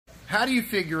How do you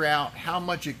figure out how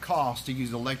much it costs to use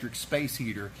an electric space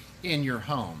heater in your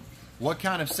home? What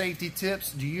kind of safety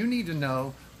tips do you need to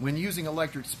know when using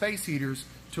electric space heaters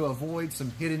to avoid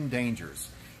some hidden dangers?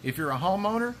 If you're a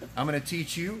homeowner, I'm going to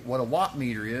teach you what a watt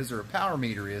meter is or a power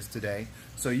meter is today,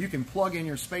 so you can plug in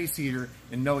your space heater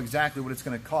and know exactly what it's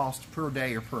going to cost per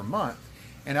day or per month.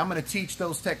 And I'm going to teach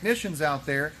those technicians out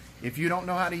there, if you don't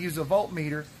know how to use a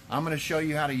voltmeter, I'm going to show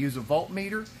you how to use a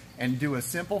voltmeter and do a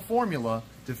simple formula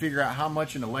to figure out how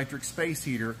much an electric space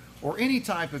heater or any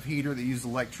type of heater that uses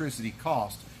electricity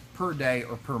costs per day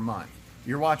or per month.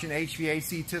 You're watching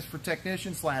HVAC Tips for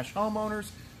Technicians /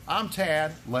 Homeowners. I'm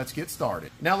Tad. Let's get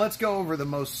started. Now let's go over the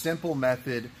most simple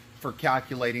method for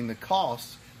calculating the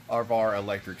cost of our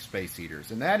electric space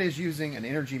heaters, and that is using an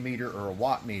energy meter or a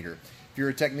watt meter. If you're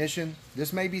a technician,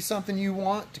 this may be something you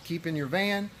want to keep in your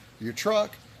van, your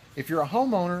truck. If you're a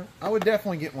homeowner, I would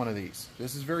definitely get one of these.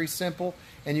 This is very simple,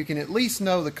 and you can at least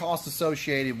know the cost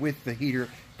associated with the heater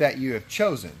that you have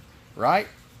chosen, right?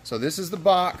 So this is the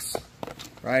box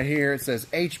right here. It says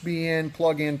HBN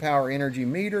plug-in power energy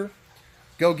meter.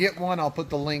 Go get one. I'll put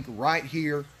the link right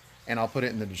here, and I'll put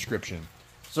it in the description.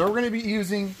 So we're going to be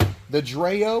using the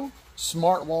Dreo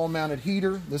smart wall mounted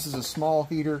heater. This is a small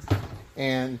heater,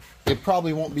 and it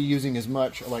probably won't be using as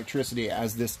much electricity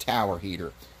as this tower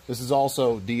heater. This is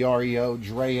also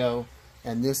Dreo,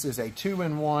 and this is a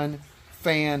 2-in-1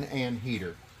 fan and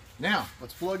heater. Now,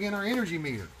 let's plug in our energy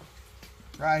meter.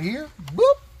 Right here,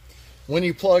 boop. When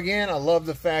you plug in, I love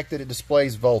the fact that it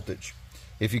displays voltage.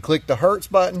 If you click the Hertz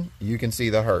button, you can see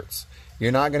the Hertz.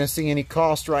 You're not going to see any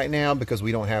cost right now because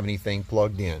we don't have anything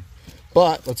plugged in.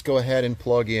 But let's go ahead and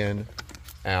plug in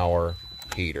our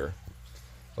heater.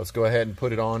 Let's go ahead and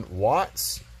put it on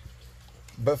watts.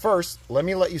 But first,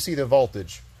 let you see the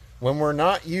voltage. When we're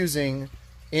not using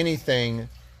anything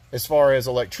as far as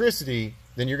electricity,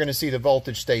 then you're going to see the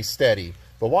voltage stay steady.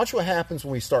 But watch what happens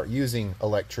when we start using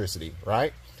electricity,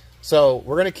 right? So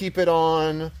we're going to keep it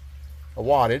on a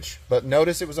wattage, but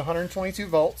notice it was 122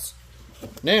 volts.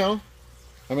 Now,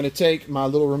 I'm going to take my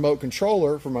little remote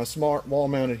controller for my smart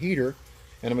wall-mounted heater,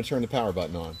 and I'm going to turn the power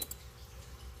button on.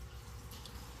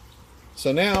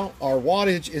 So now our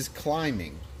wattage is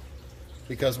climbing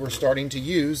because we're starting to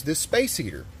use this space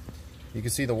heater. You can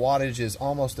see the wattage is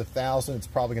almost 1,000. It's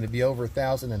probably going to be over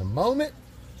 1,000 in a moment.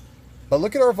 But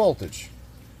look at our voltage.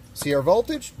 See our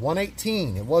voltage?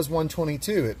 118. It was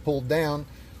 122. It pulled down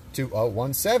to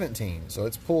 117. So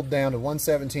it's pulled down to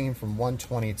 117 from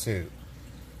 122.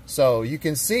 So you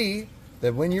can see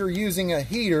that when you're using a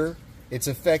heater, it's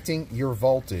affecting your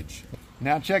voltage.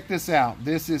 Now check this out.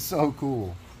 This is so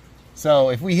cool. So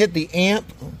if we hit the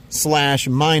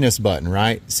amp/minus button,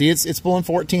 right? See, it's pulling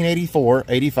 1484,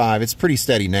 85. It's pretty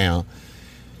steady now.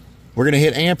 We're going to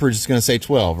hit amperage. It's going to say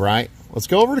 12, right? Let's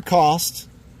go over to cost.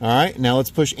 All right, now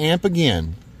let's push amp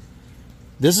again.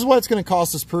 This is what it's going to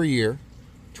cost us per year,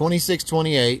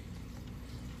 $26.28.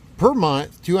 Per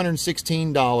month,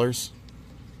 $216.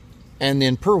 And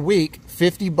then per week,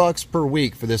 $50 per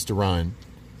week for this to run.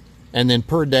 And then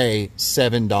per day,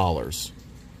 $7.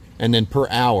 And then per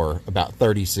hour, about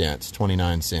 30 cents,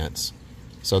 29 cents.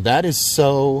 So that is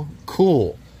so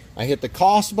cool. I hit the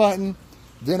cost button,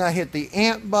 then I hit the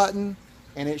amp button,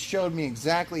 and it showed me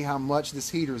exactly how much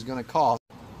this heater is going to cost.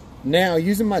 Now,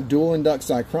 using my dual induct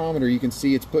psychrometer, you can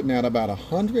see it's putting out about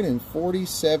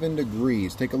 147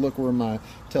 degrees. Take a look where my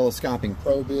telescoping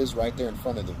probe is, right there in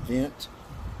front of the vent.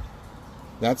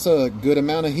 That's a good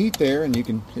amount of heat there, and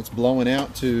it's blowing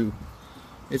out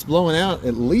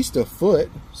at least a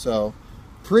foot. So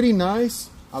pretty nice.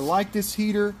 I like this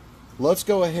heater. Let's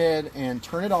go ahead and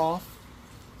turn it off,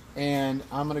 and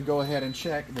I'm going to go ahead and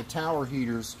check the tower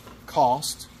heater's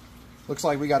cost. Looks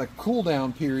like we got a cool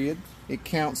down period. It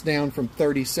counts down from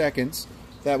 30 seconds.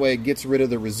 That way it gets rid of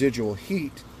the residual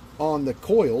heat on the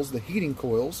coils, the heating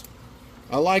coils.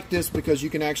 I like this because you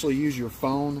can actually use your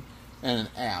phone and an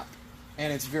app,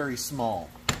 and it's very small.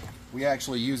 We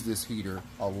actually use this heater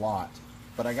a lot,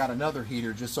 but I got another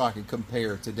heater just so I can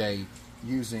compare today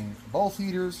using both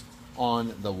heaters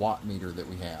on the watt meter that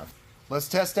we have. Let's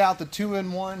test out the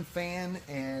 2-in-1 fan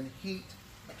and heat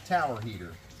tower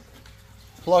heater.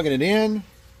 Plugging it in,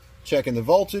 checking the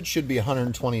voltage, should be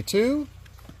 122.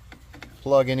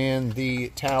 Plugging in the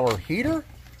tower heater.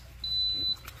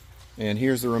 And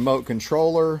here's the remote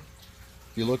controller.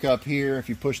 If you look up here, if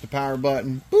you push the power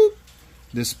button, boop,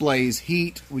 displays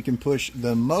heat. We can push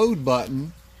the mode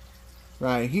button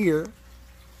right here,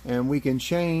 and we can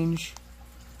change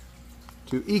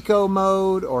to eco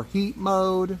mode or heat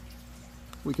mode.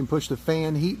 We can push the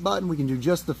fan heat button. We can do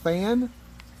just the fan.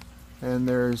 And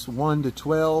there's 1 to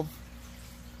 12.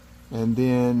 And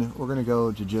then we're gonna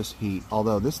go to just heat.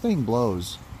 Although this thing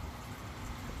blows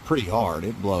pretty hard.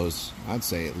 It blows, I'd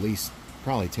say at least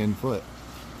probably 10 foot.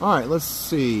 All right, let's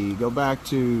see, go back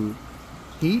to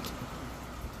heat.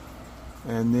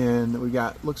 And then we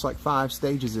got, looks like 5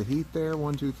 stages of heat there.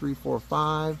 1, 2, 3, 4,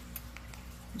 5.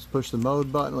 Let's push the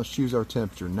mode button. Let's choose our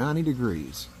temperature, 90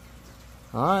 degrees.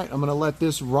 All right, I'm gonna let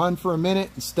this run for a minute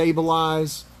and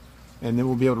stabilize, and then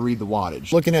we'll be able to read the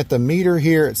wattage. Looking at the meter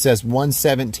here, it says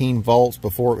 117 volts.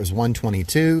 Before it was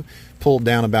 122, pulled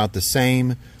down about the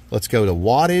same. Let's go to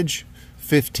wattage,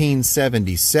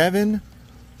 1577.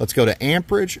 Let's go to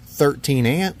amperage, 13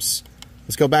 amps.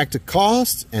 Let's go back to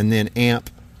cost, and then amp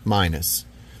minus.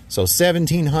 So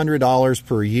 $1,700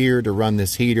 per year to run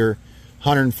this heater,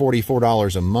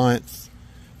 $144 a month,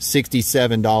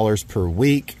 $67 per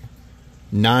week,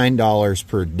 $9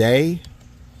 per day,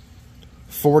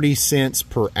 40 cents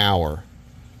per hour.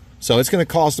 So it's going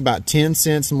to cost about 10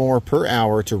 cents more per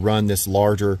hour to run this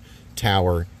larger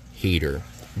tower heater.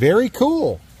 Very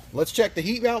cool. Let's check the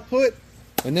heat output,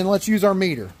 and then let's use our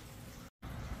meter.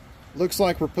 Looks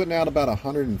like we're putting out about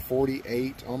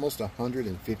 148, almost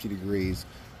 150 degrees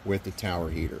with the tower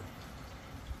heater.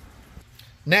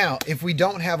 Now, if we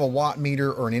don't have a watt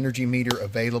meter or an energy meter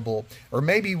available, or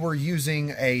maybe we're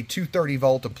using a 230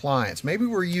 volt appliance, maybe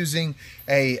we're using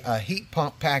a heat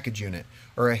pump package unit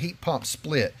or a heat pump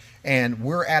split, and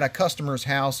we're at a customer's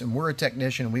house and we're a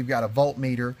technician and we've got a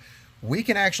voltmeter, we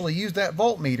can actually use that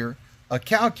voltmeter, a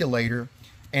calculator,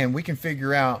 and we can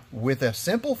figure out with a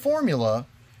simple formula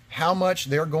how much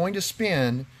they're going to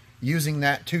spend using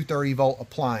that 230 volt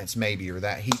appliance maybe, or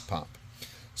that heat pump.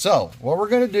 So what we're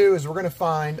going to do is we're going to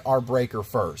find our breaker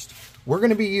first. We're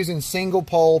going to be using single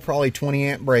pole, probably 20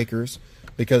 amp breakers,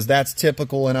 because that's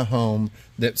typical in a home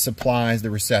that supplies the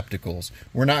receptacles.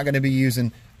 We're not going to be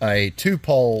using a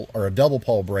 2-pole or a double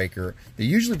pole breaker that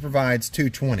usually provides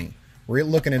 220. We're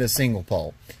looking at a single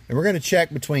pole. And we're going to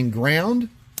check between ground,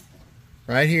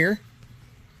 right here,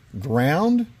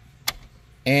 ground,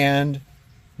 and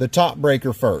the top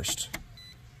breaker first.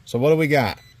 So what do we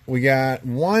got? We got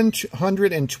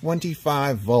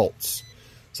 125 volts.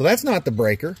 So that's not the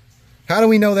breaker. How do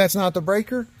we know that's not the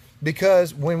breaker?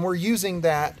 Because when we're using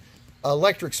that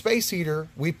electric space heater,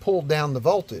 we pulled down the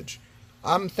voltage.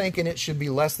 I'm thinking it should be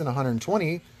less than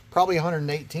 120, probably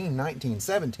 118, 19,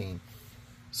 17.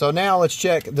 So now let's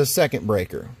check the second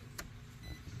breaker.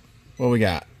 What we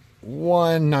got?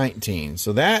 119.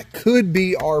 So that could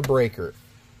be our breaker.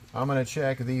 I'm going to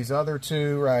check these other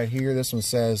two right here. This one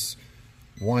says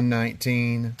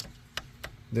 119.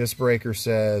 This breaker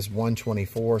says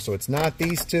 124. So it's not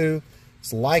these two.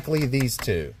 It's likely these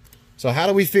two. So how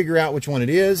do we figure out which one it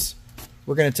is?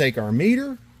 We're going to take our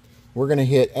meter. We're going to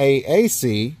hit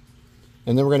AAC.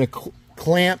 And then we're going to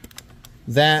clamp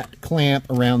that clamp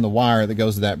around the wire that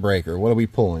goes to that breaker. What are we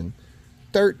pulling?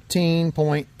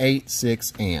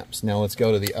 13.86 amps. Now let's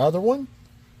go to the other one.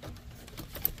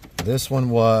 This one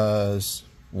was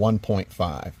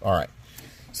 1.5. All right.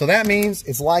 So that means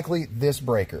it's likely this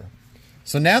breaker.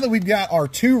 So now that we've got our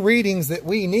two readings that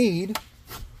we need,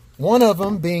 one of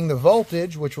them being the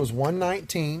voltage, which was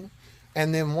 119,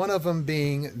 and then one of them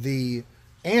being the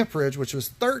amperage, which was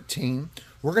 13,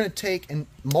 we're going to take and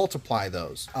multiply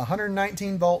those.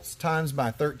 119 volts times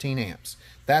by 13 amps.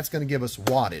 That's going to give us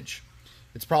wattage.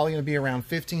 It's probably going to be around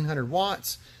 1500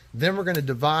 watts. Then we're going to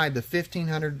divide the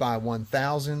 1500 by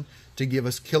 1000 to give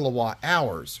us kilowatt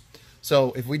hours.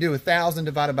 So if we do 1000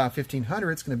 divided by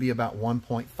 1500, it's going to be about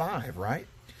 1.5, right?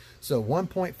 So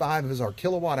 1.5 is our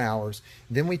kilowatt hours.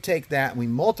 Then we take that and we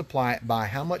multiply it by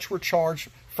how much we're charged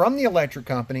from the electric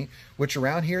company, which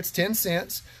around here it's 10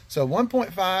 cents. So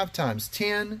 1.5 times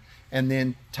 10, and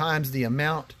then times the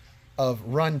amount of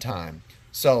runtime.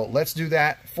 So let's do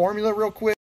that formula real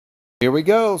quick. Here we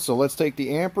go. So let's take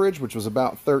the amperage, which was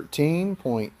about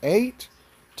 13.8,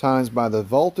 times by the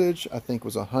voltage, I think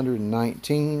was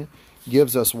 119,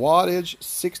 gives us wattage,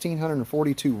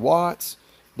 1642 watts.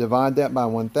 Divide that by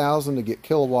 1000 to get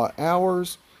kilowatt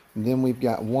hours. And then we've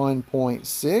got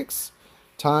 1.6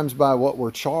 times by what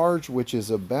we're charged, which is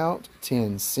about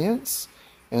 10 cents.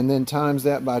 And then times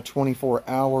that by 24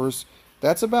 hours.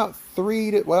 That's about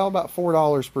about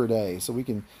 $4 per day. So we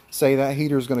can say that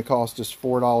heater is going to cost us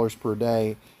 $4 per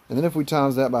day. And then if we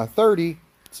times that by 30,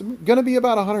 it's going to be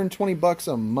about 120 bucks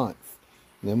a month.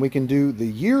 And then we can do the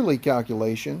yearly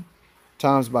calculation,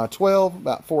 times by 12,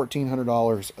 about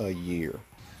 $1,400 a year.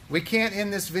 We can't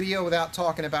end this video without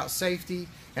talking about safety.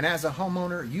 And as a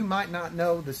homeowner, you might not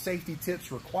know the safety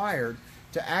tips required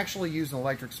to actually use an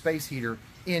electric space heater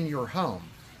in your home.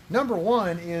 Number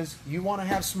one is you want to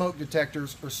have smoke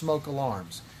detectors or smoke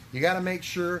alarms. You got to make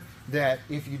sure that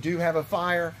if you do have a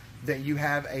fire, that you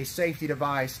have a safety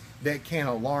device that can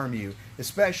alarm you,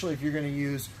 especially if you're going to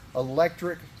use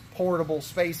electric portable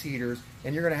space heaters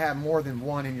and you're going to have more than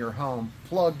one in your home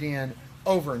plugged in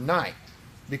overnight,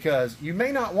 because you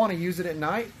may not want to use it at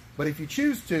night, but if you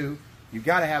choose to, you've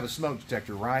got to have a smoke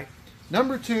detector, right?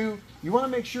 Number two, you want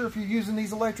to make sure if you're using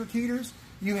these electric heaters,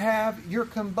 you have your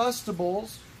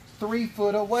combustibles 3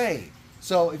 foot away.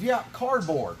 So if you got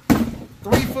cardboard,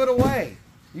 3 foot away.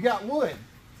 You got wood,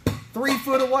 3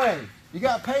 foot away. You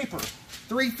got paper,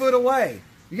 3 foot away.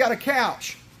 You got a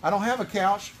couch. I don't have a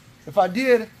couch. If I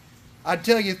did, I'd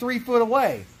tell you 3 foot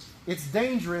away. It's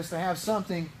dangerous to have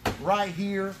something right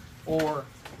here or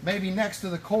maybe next to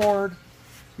the cord.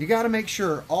 You got to make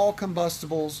sure all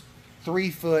combustibles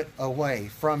 3 foot away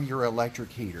from your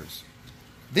electric heaters.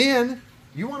 Then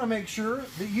you want to make sure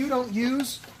that you don't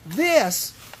use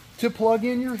this to plug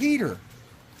in your heater.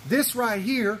 This right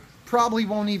here probably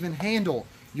won't even handle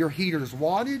your heater's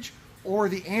wattage or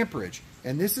the amperage,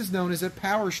 and this is known as a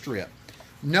power strip.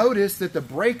 Notice that the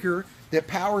breaker that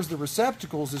powers the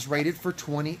receptacles is rated for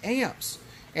 20 amps,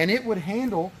 and it would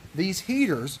handle these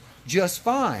heaters just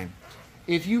fine.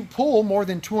 If you pull more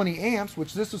than 20 amps,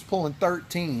 which this is pulling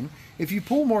 13, if you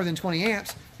pull more than 20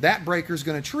 amps, that breaker is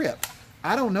going to trip.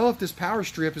 I don't know if this power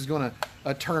strip is going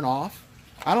to turn off.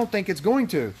 I don't think it's going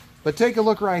to, but take a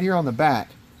look right here on the back.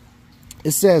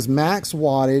 It says max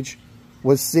wattage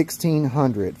was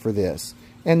 1600 for this,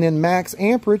 and then max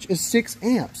amperage is 6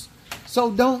 amps.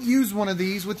 So don't use one of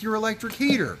these with your electric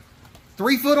heater.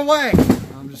 3 foot away.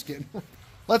 I'm just kidding.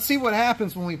 Let's see what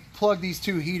happens when we plug these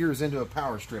two heaters into a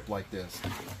power strip like this.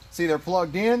 See, they're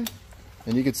plugged in,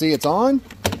 and you can see it's on.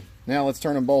 Now let's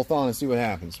turn them both on and see what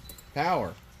happens.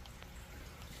 Power.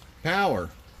 Power.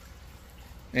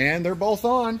 And they're both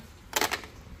on.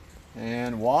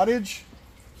 And wattage.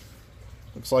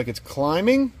 Looks like it's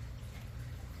climbing.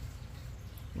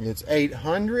 It's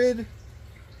 800.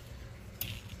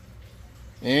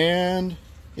 And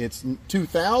it's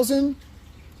 2000.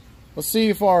 Let's see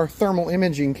if our thermal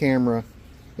imaging camera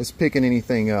is picking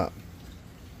anything up.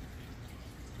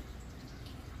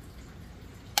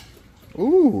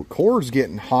 Ooh, cord's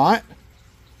getting hot.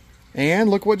 And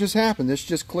look what just happened. This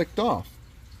just clicked off.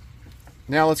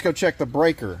 Now let's go check the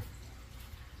breaker.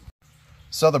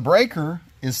 So the breaker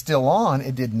is still on.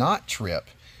 It did not trip.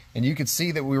 And you could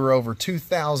see that we were over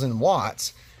 2,000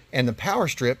 watts and the power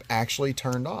strip actually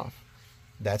turned off.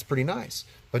 That's pretty nice.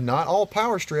 But not all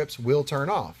power strips will turn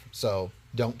off. So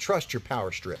don't trust your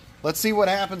power strip. Let's see what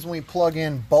happens when we plug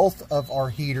in both of our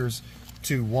heaters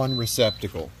to one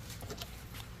receptacle.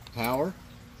 Power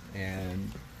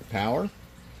and power.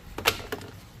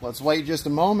 Let's wait just a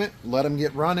moment, let them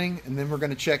get running, and then we're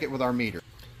going to check it with our meter.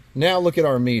 Now look at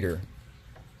our meter.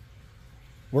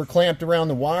 We're clamped around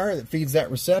the wire that feeds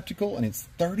that receptacle, and it's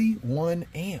 31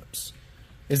 amps.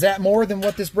 Is that more than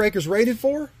what this breaker's rated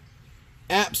for?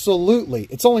 Absolutely.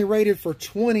 It's only rated for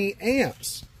 20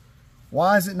 amps.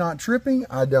 Why is it not tripping?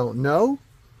 I don't know.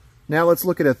 Now let's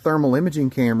look at a thermal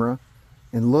imaging camera,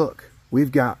 and look,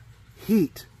 we've got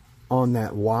heat on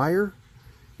that wire,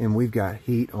 and we've got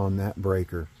heat on that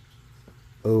breaker.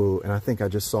 Oh, and I think I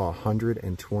just saw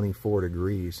 124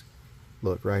 degrees.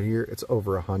 Look, right here, it's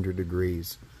over 100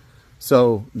 degrees.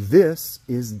 So this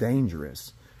is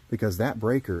dangerous because that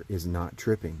breaker is not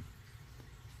tripping.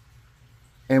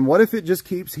 And what if it just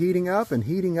keeps heating up and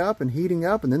heating up and heating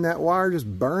up, and then that wire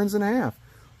just burns in half?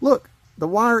 Look, the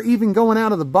wire even going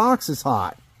out of the box is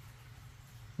hot.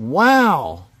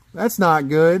 Wow, that's not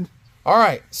good. All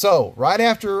right, so right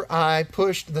after I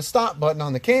pushed the stop button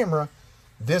on the camera,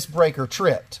 this breaker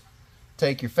tripped.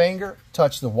 Take your finger,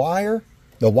 touch the wire.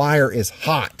 The wire is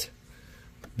hot.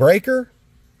 Breaker's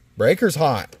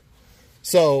hot.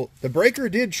 So the breaker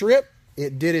did trip.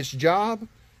 It did its job,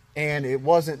 and it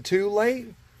wasn't too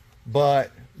late. But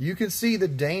you can see the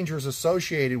dangers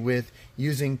associated with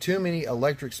using too many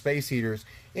electric space heaters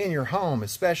in your home,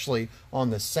 especially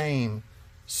on the same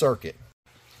circuit.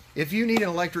 If you need an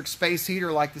electric space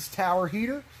heater like this tower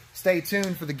heater, stay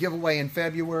tuned for the giveaway in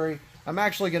February. I'm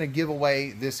actually going to give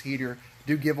away this heater.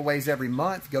 Do giveaways every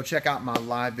month. Go check out my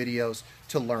live videos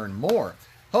to learn more.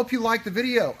 Hope you liked the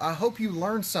video. I hope you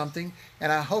learned something,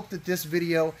 and I hope that this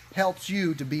video helps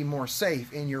you to be more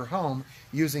safe in your home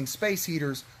using space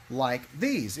heaters like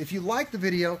these. If you like the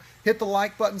video, hit the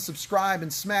like button, subscribe,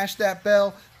 and smash that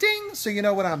bell, ding, so you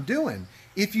know what I'm doing.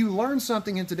 If you learned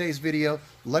something in today's video,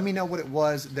 let me know what it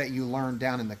was that you learned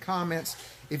down in the comments.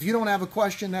 If you don't have a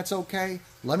question, that's okay.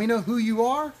 Let me know who you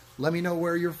are. Let me know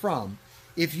where you're from.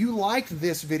 If you liked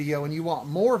this video and you want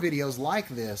more videos like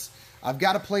this, I've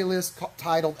got a playlist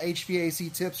titled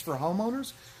HVAC Tips for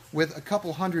Homeowners, with a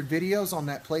couple hundred videos on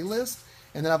that playlist.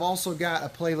 And then I've also got a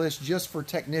playlist just for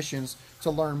technicians to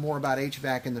learn more about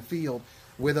HVAC in the field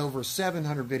with over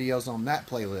 700 videos on that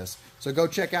playlist. So go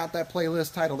check out that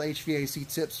playlist titled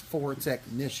HVAC Tips for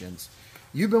Technicians.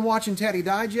 You've been watching Taddy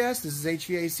Digest. This is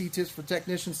HVAC Tips for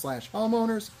Technicians /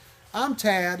 homeowners. I'm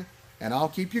Tad, and I'll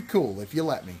keep you cool if you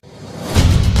let me.